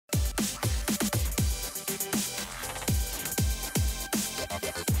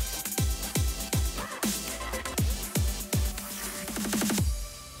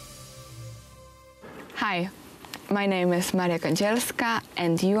Hi, my name is Maria Kądzielska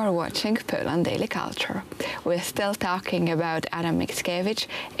and you are watching Poland Daily Culture. We're still talking about Adam Mickiewicz,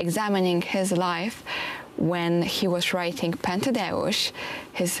 examining his life when he was writing Pentateuch,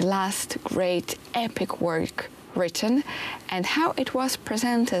 his last great epic work written, and how it was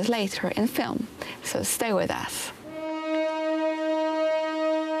presented later in film. So stay with us.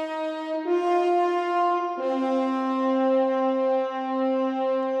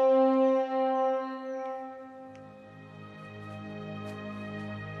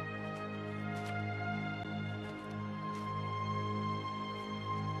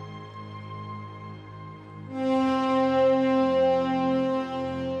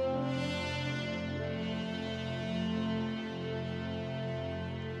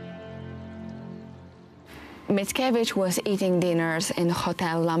 Mickiewicz was eating dinners in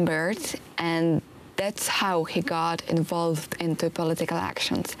Hotel Lambert, and that's how he got involved into political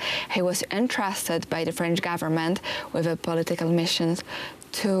actions. He was entrusted by the French government with a political mission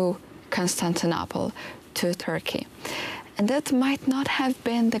to Constantinople, to Turkey. And that might not have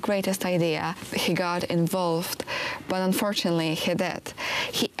been the greatest idea. He got involved, but unfortunately he did.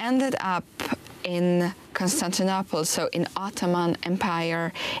 He ended up in Constantinople, so in Ottoman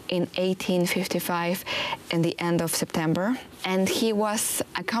Empire, in 1855, in the end of September. And he was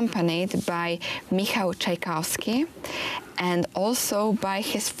accompanied by Michał Czajkowski and also by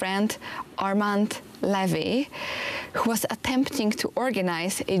his friend Armand Levy, who was attempting to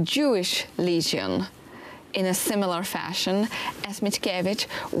organize a Jewish legion in a similar fashion as Mickiewicz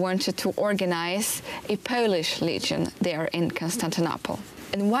wanted to organize a Polish legion there in Constantinople.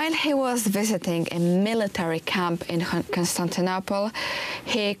 And while he was visiting a military camp in Constantinople,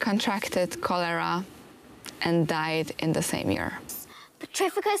 he contracted cholera and died in the same year.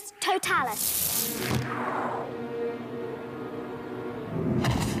 Petrificus totalis.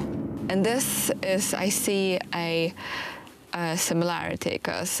 And this is, I see, a similarity,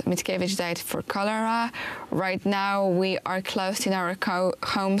 because Mickiewicz died for cholera. Right now we are closed in our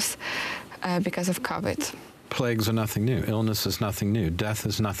homes because of COVID. Plagues are nothing new. Illness is nothing new. Death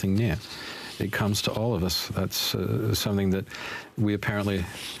is nothing new. It comes to all of us. That's something that we apparently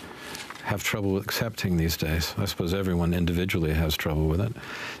have trouble accepting these days. I suppose everyone individually has trouble with it.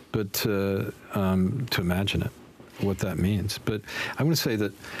 But to imagine it, what that means. But I want to say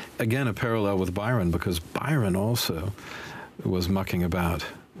that, again, a parallel with Byron, because Byron also was mucking about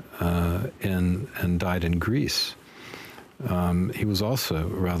and died in Greece. He was also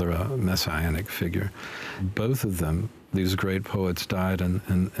rather a messianic figure. Both of them, these great poets, died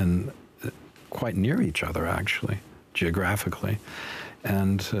and quite near each other, actually, geographically,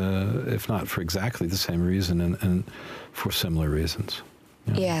 and if not for exactly the same reason, and for similar reasons.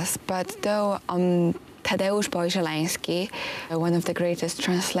 Yeah. Yes, but though Tadeusz Boyżeleński, one of the greatest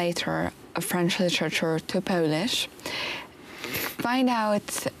translators of French literature to Polish, find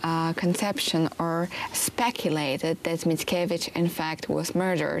out conception or speculated that Mickiewicz in fact was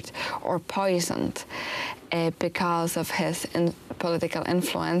murdered or poisoned because of his political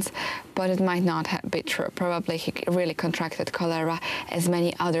influence, but it might not be true. Probably he really contracted cholera, as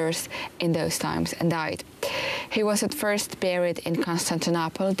many others in those times, and died. He was at first buried in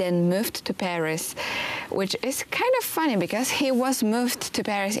Constantinople, then moved to Paris, which is kind of funny because he was moved to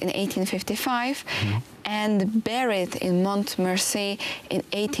Paris in 1855 and buried in Montmorency in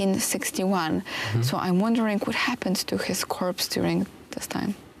 1861. So I'm wondering what happened to his corpse during this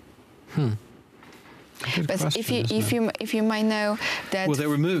time. But if you might know that, well, they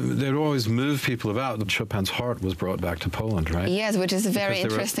would always move people about. Chopin's heart was brought back to Poland, right? Yes, which is a very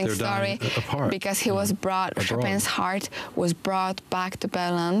interesting story, because he was brought. Abroad. Chopin's heart was brought back to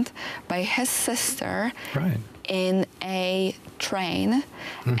Poland by his sister, right, in a train,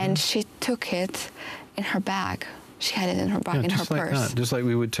 and she took it in her bag. She had it in her bag, in her purse. That. Just like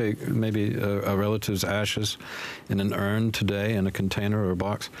we would take maybe a relative's ashes in an urn today, in a container or a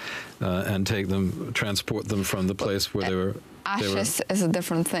box, and take them, transport them from the place where they were. Ashes is a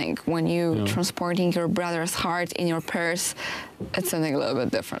different thing. When you transporting your brother's heart in your purse, it's something a little bit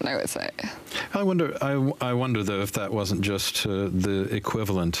different, I would say. I wonder though if that wasn't just the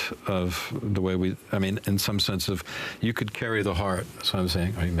equivalent of the way we, I mean, in some sense of, you could carry the heart, that's what I'm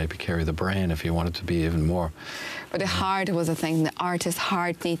saying, or you maybe carry the brain if you wanted to be even more. But the heart was a thing. The artist's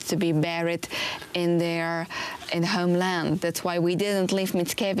heart needs to be buried in their homeland. That's why we didn't leave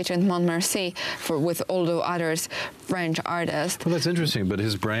Mickiewicz and Montmorency with all the others French artists. Well, that's interesting, but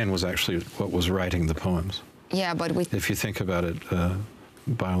his brain was actually what was writing the poems. Yeah, but if you think about it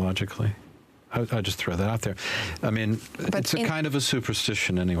biologically. I just throw that out there. I mean, it's a kind of a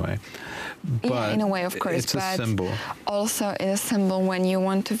superstition anyway. But yeah, in a way, of course. It's a symbol. Also, it's a symbol when you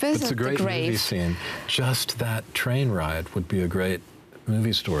want to visit the grave. It's a great movie scene. Just that train ride would be a great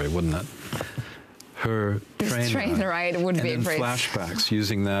movie story, wouldn't it? Her train ride would be great. And then flashbacks,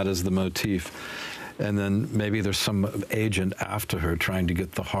 using that as the motif. And then maybe there's some agent after her trying to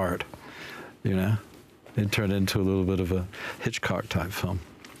get the heart, you know? It turned into a little bit of a Hitchcock-type film.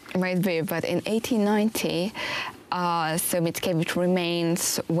 Might be, but in 1890, so Mickiewicz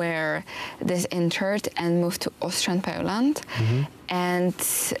remains where this interred and moved to Austrian Poland, and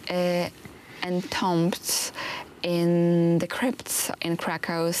entombed in the crypts in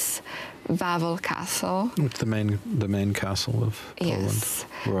Krakow's Wawel Castle. It's the main castle of Poland. Yes.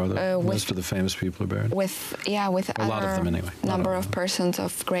 Where most of the famous people are buried. With a lot of them anyway. Number of persons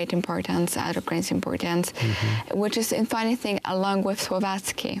of great importance, other great importance, which is a funny thing, along with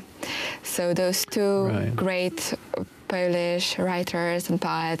Słowacki. So those two great Polish writers and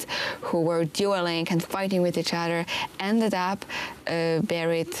poets who were dueling and fighting with each other ended up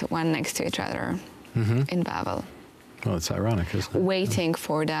buried one next to each other in Wawel. Well, it's ironic, isn't it? Waiting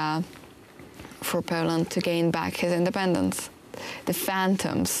for Poland to gain back his independence. The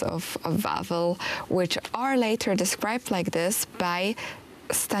phantoms of Wawel, which are later described like this by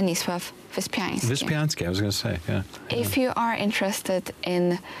Stanisław Wyspiański. Wyspiański, I was going to say, yeah. If you are interested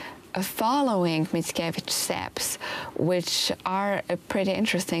in following Mickiewicz's steps, which are pretty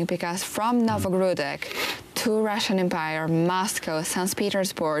interesting, because from Novogródek to Russian Empire, Moscow, St.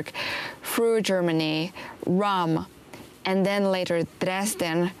 Petersburg, through Germany, Rome, and then later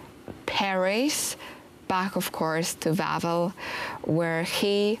Dresden, Paris, back, of course, to Wawel, where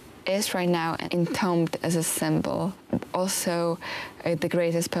he is right now entombed as a symbol. Also, the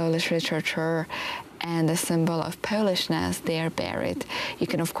greatest Polish literature and a symbol of Polishness, they are buried. You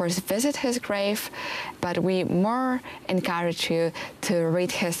can, of course, visit his grave, but we more encourage you to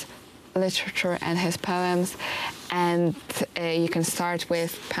read his literature and his poems, and you can start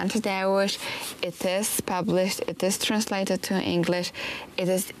with Pan Tadeusz. It is published, it is translated to English, it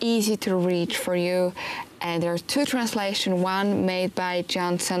is easy to read for you, and there are two translations, one made by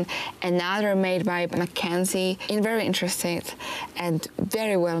Johnson, another made by Mackenzie, and very interesting and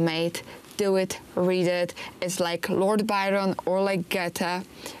very well made. Do it, read it. It's like Lord Byron or like Goethe,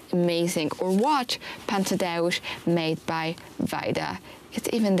 amazing. Or watch Pan Tadeusz made by Wajda. It's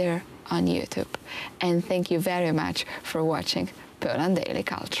even there on YouTube. And thank you very much for watching Poland Daily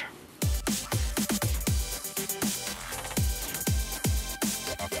Culture.